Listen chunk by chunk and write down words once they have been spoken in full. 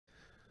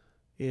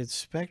It's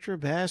Spectra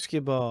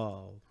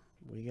basketball.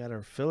 We got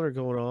our filler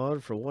going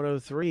on for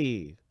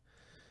 103.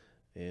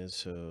 And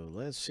so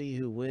let's see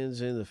who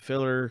wins in the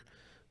filler.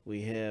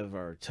 We have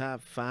our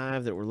top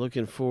 5 that we're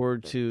looking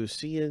forward to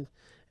seeing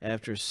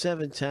after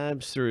 7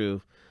 times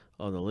through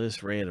on the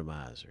list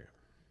randomizer.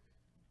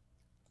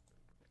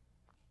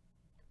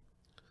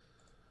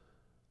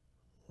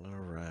 All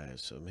right,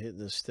 so I'm hitting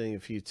this thing a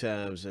few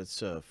times.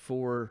 That's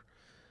 4.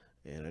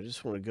 And I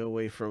just want to go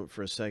away from it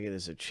for a second.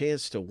 It's a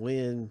chance to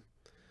win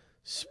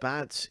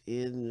spots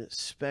in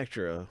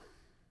Spectra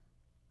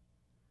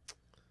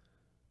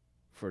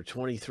for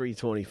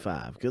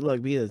 23.25. Good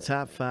luck being in the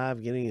top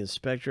 5, getting in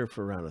Spectra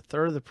for around a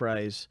third of the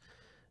price.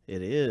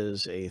 It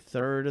is a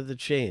third of the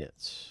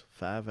chance.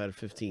 5 out of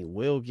 15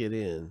 will get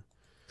in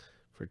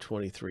for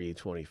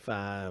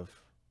 23.25.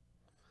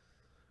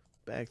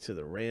 Back to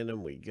the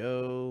random we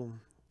go.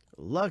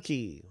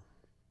 Lucky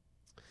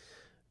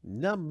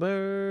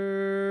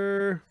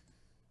number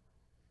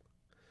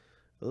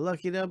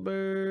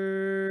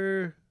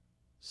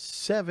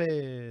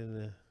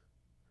 7.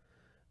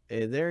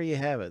 And there you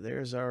have it.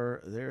 There's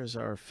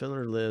our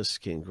filler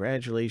list.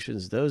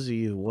 Congratulations, those of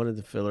you who wanted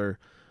the filler.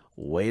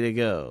 Way to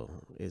go.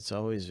 It's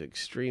always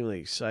extremely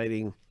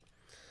exciting.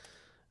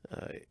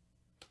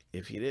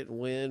 If you didn't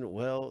win,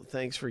 well,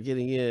 thanks for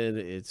getting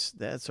in.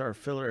 That's our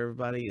filler,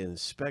 everybody, in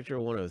Spectra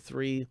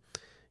 103.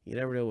 You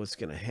never know what's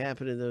going to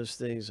happen in those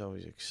things.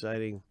 Always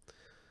exciting.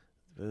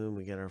 Boom,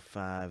 we got our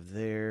 5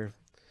 there.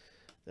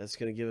 That's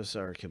going to give us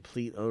our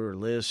complete owner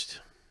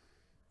list.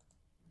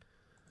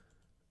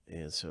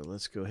 And so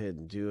let's go ahead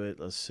and do it.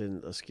 Let's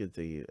get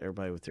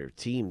everybody with their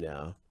team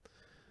now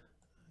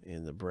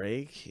in the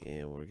break.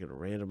 And we're going to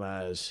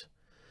randomize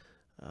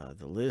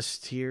the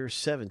list here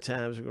 7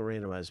 times. We're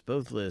going to randomize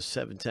both lists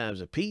 7 times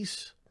a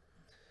piece.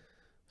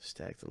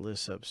 Stack the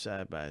lists up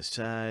side by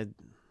side.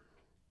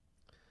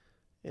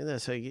 And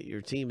that's how you get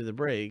your team in the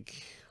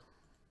break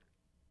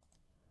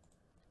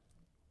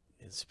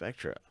in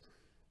Spectra.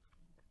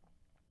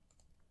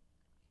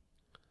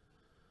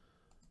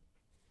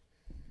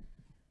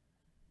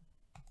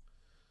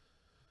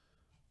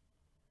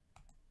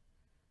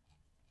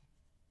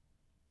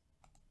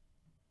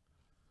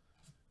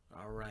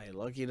 All right,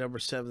 lucky number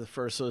 7, the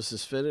first list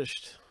is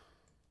finished.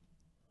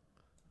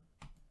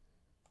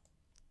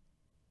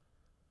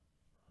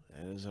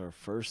 That is our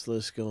first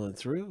list going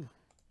through.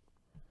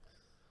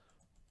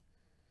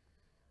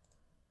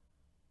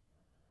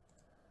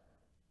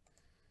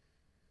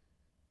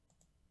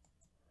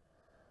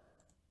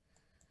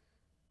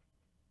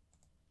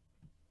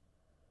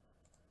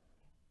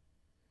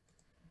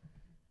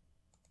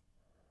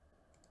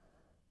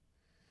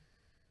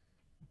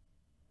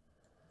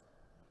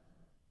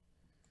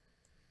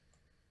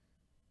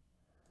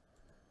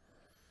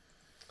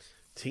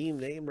 Team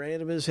name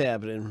random is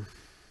happening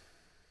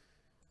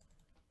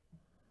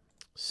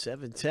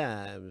 7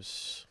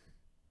 times.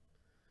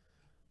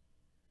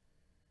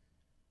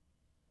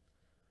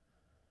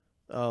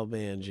 Oh,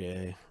 man,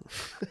 Jay.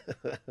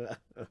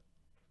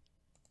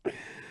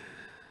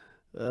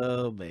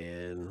 Oh,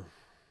 man.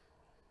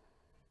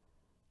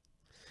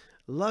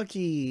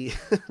 Lucky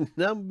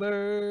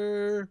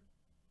number.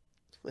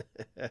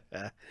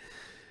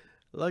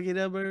 Lucky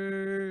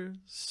number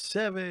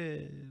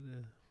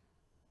 7.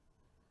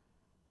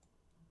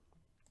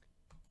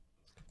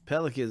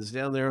 Pelicans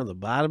down there on the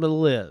bottom of the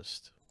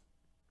list.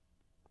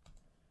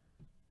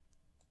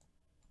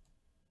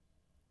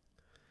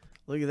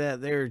 Look at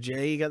that there,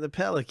 Jay. You got the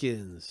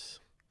Pelicans.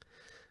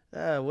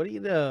 What do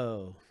you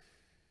know?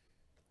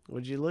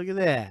 Would you look at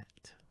that?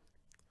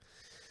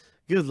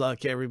 Good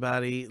luck,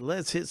 everybody.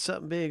 Let's hit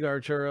something big,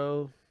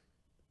 Arturo.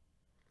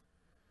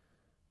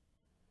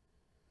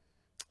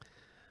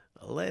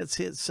 Let's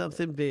hit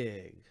something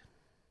big.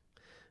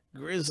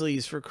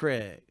 Grizzlies for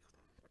Craig.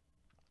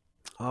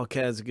 All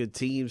kinds of good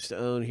teams to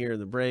own here in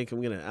the break.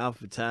 I'm going to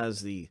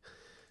alphabetize the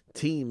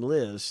team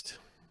list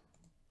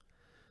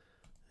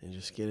and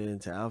just get it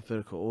into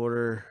alphabetical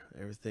order.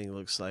 Everything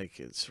looks like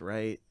it's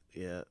right.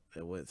 Yeah,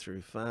 it went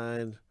through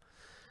fine.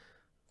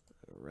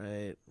 All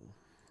right.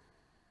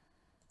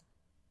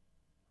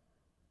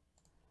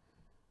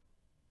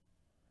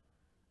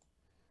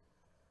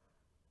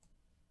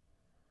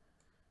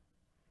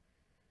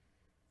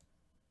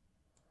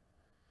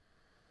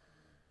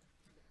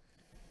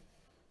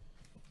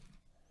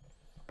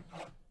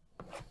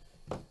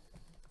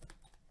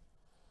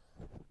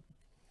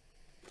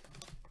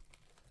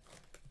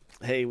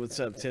 Hey, what's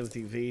up,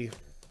 Timothy V?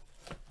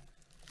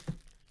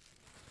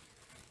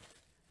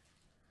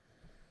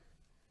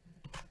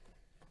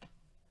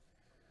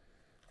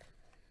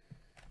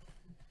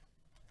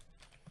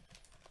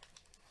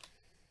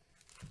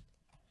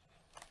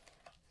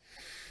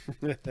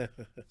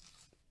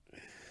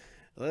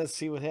 Let's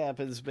see what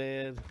happens,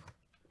 man.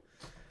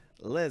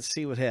 Let's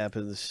see what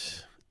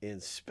happens in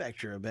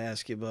Spectra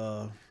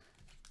basketball.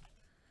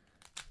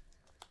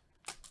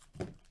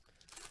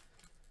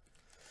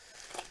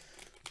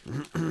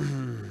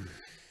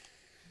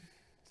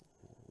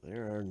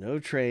 There are no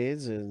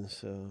trades, and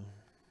so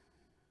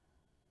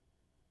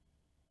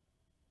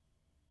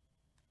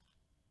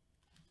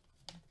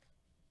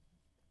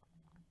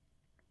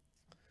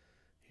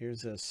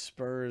Here's a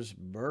Spurs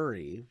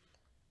Murray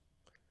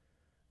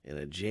and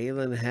a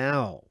Jalen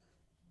Howell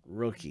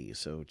rookie.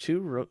 So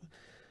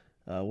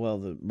well,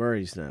 the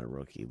Murray's not a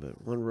rookie,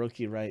 but one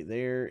rookie right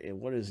there.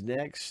 And what is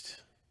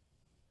next?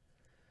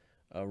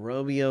 A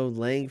Romeo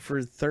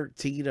Langford,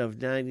 13 of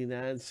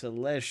 99,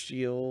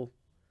 Celestial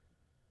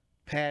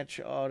patch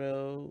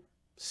auto.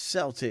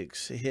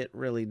 Celtics hit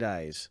really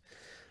nice.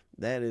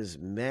 That is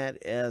Matt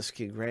S.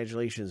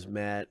 Congratulations,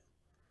 Matt,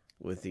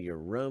 with the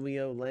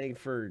Romeo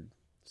Langford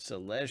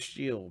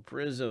Celestial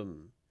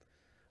Prism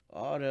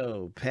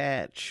auto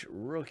patch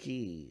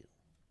rookie.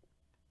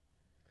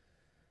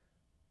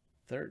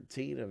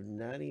 13 of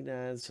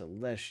 99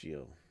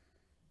 Celestial.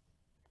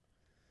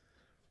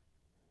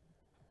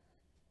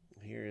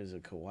 Here is a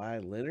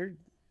Kawhi Leonard.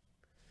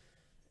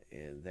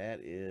 And that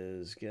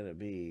is going to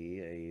be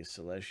a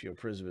Celestial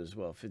Prism as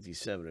well.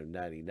 57 of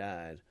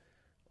 99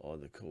 on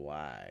the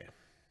Kawhi.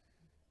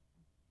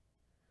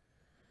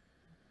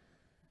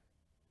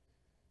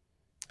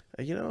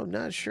 You know, I'm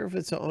not sure if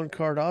it's an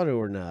on-card auto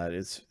or not.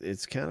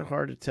 It's kind of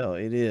hard to tell.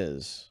 It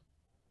is,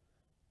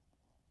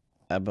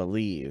 I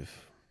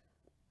believe.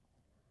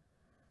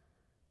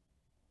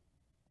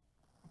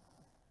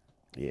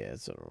 Yeah,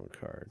 it's an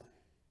on-card.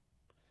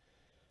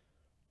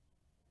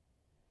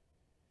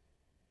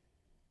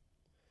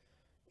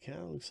 Kind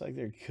of looks like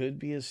there could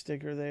be a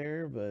sticker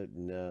there, but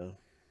no.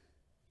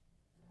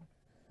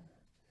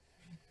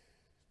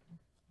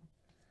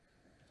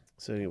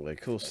 So anyway,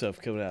 cool stuff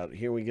coming out.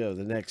 Here we go.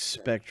 The next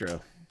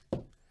Spectra.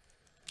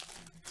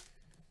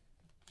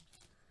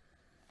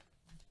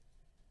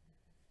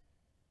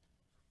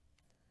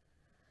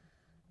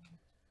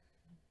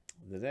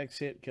 The next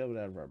hit coming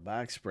out of our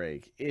box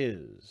break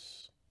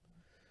is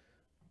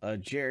a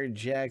Jared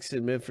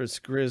Jackson Memphis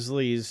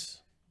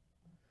Grizzlies.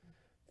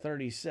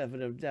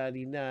 37 of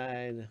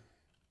 99.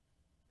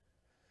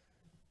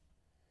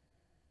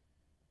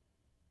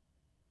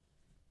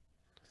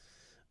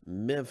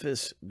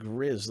 Memphis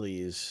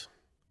Grizzlies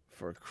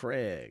for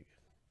Craig.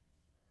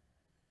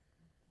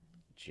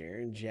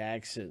 Jaren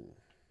Jackson.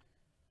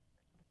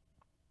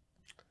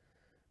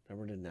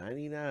 Number to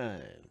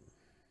 99.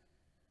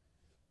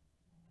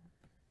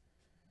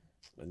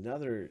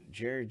 Another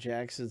Jared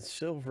Jackson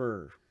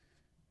Silver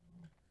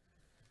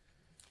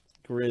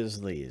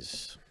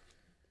Grizzlies.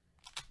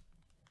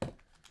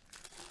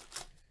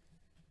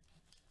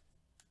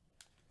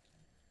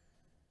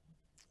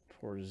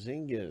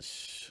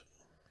 Porzingis,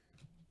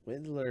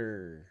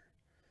 Windler.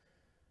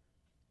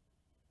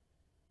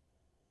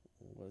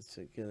 What's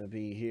it going to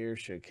be here?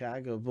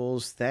 Chicago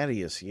Bulls,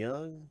 Thaddeus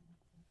Young.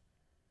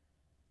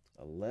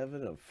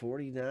 11 of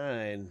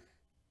 49.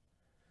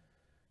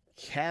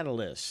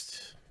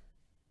 Catalyst.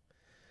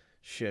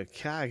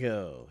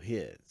 Chicago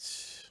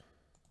hits.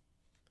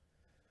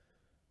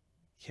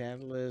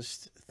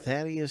 Catalyst,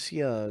 Thaddeus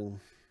Young.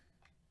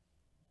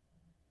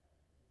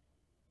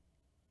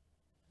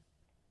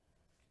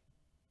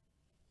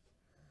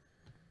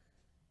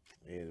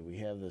 And we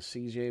have the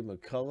C.J.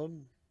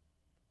 McCollum,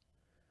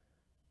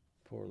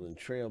 Portland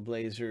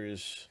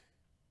Trailblazers,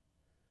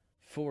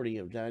 40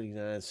 of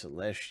 99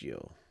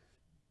 Celestial.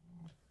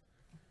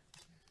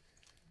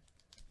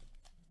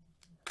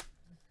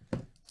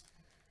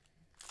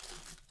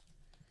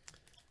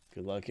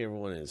 Good luck,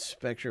 everyone, in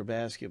Spectra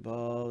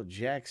basketball.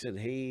 Jackson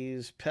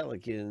Hayes,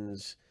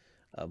 Pelicans,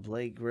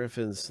 Blake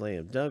Griffin,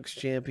 Slam Dunks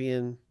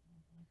champion.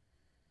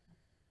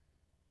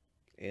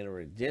 And a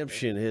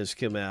redemption has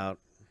come out.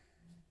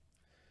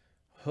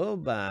 Oh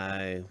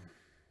my.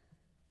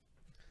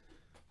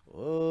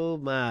 Oh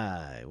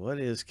my. What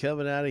is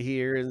coming out of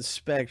here in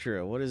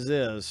Spectra? What is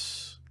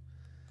this?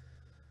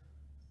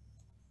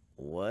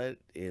 What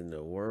in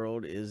the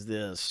world is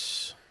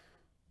this?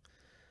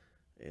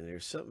 And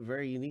there's something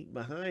very unique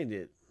behind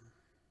it.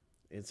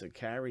 It's a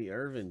Kyrie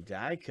Irving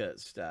die cut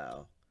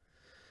style.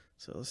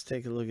 So let's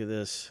take a look at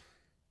this.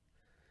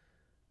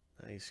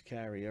 Nice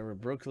Kyrie Irving.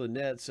 Brooklyn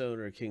Nets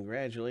owner.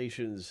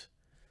 Congratulations.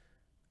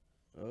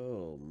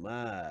 Oh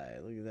my,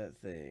 look at that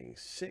thing.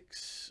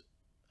 6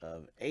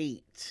 of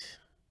 8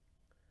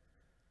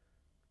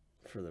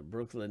 for the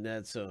Brooklyn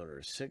Nets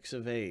owner. 6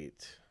 of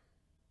 8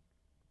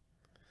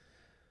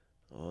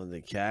 on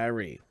the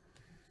Kyrie.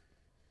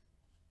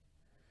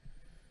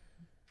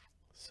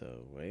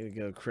 So, way to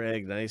go,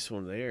 Craig. Nice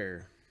one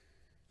there.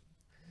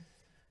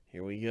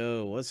 Here we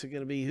go. What's it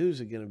going to be?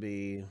 Who's it going to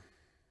be?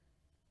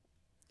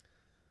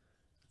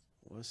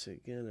 What's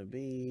it going to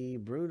be?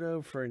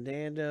 Bruno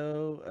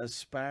Fernando,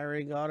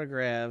 aspiring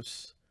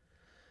autographs.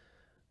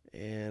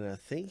 And I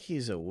think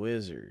he's a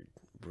Wizard.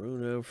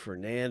 Bruno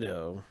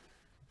Fernando.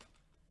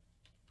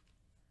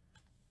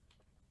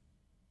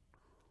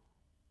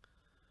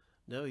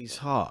 No, he's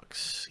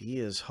Hawks. He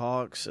is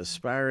Hawks,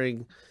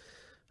 aspiring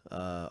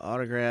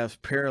autographs,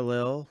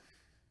 parallel.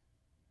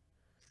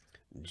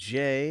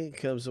 Jay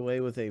comes away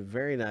with a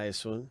very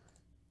nice one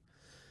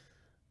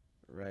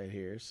right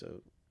here.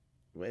 So,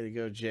 way to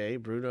go, Jay.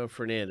 Bruno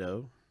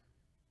Fernando.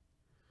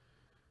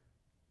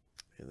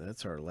 And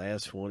that's our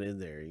last one in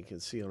there. You can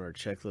see on our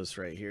checklist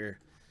right here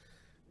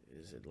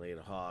is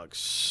Atlanta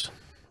Hawks.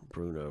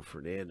 Bruno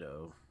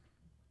Fernando.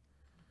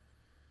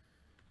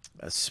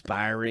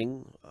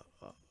 Aspiring.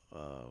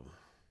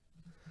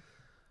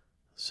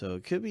 So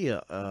it could be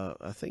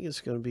I think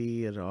it's going to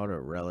be an auto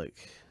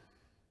relic.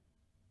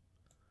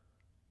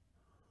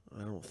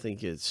 I don't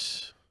think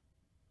it's.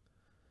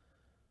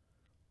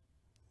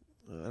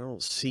 I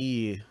don't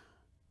see.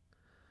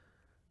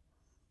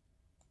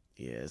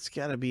 Yeah, it's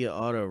got to be an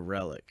auto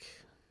relic.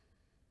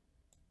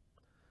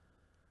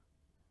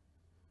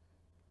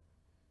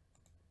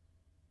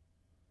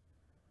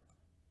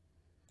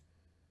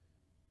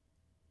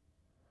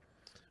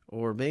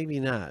 Or maybe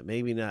not.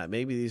 Maybe not.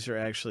 Maybe these are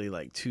actually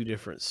like two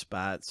different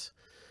spots.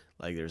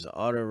 Like there's an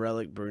auto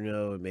relic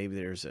Bruno, and maybe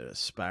there's an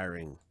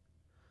aspiring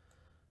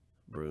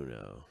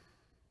Bruno.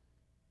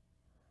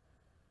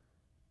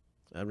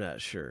 I'm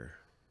not sure.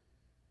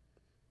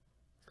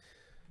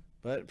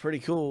 But pretty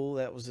cool.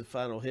 That was the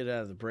final hit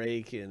out of the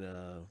break, and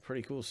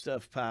pretty cool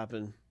stuff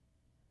popping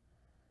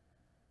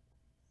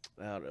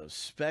out of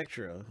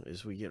Spectra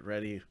as we get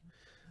ready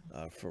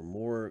for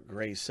more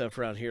great stuff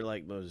around here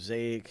like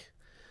Mosaic,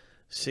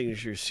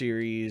 Signature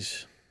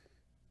Series,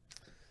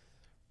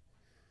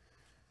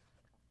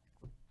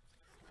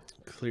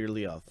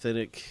 Clearly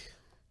Authentic.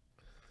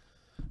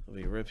 We'll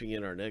be ripping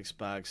in our next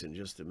box in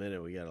just a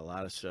minute. We got a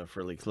lot of stuff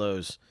really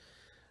close.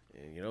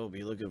 And, we'll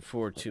be looking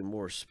forward to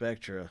more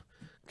Spectra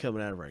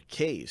coming out of our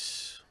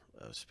case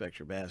of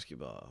Spectra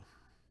basketball.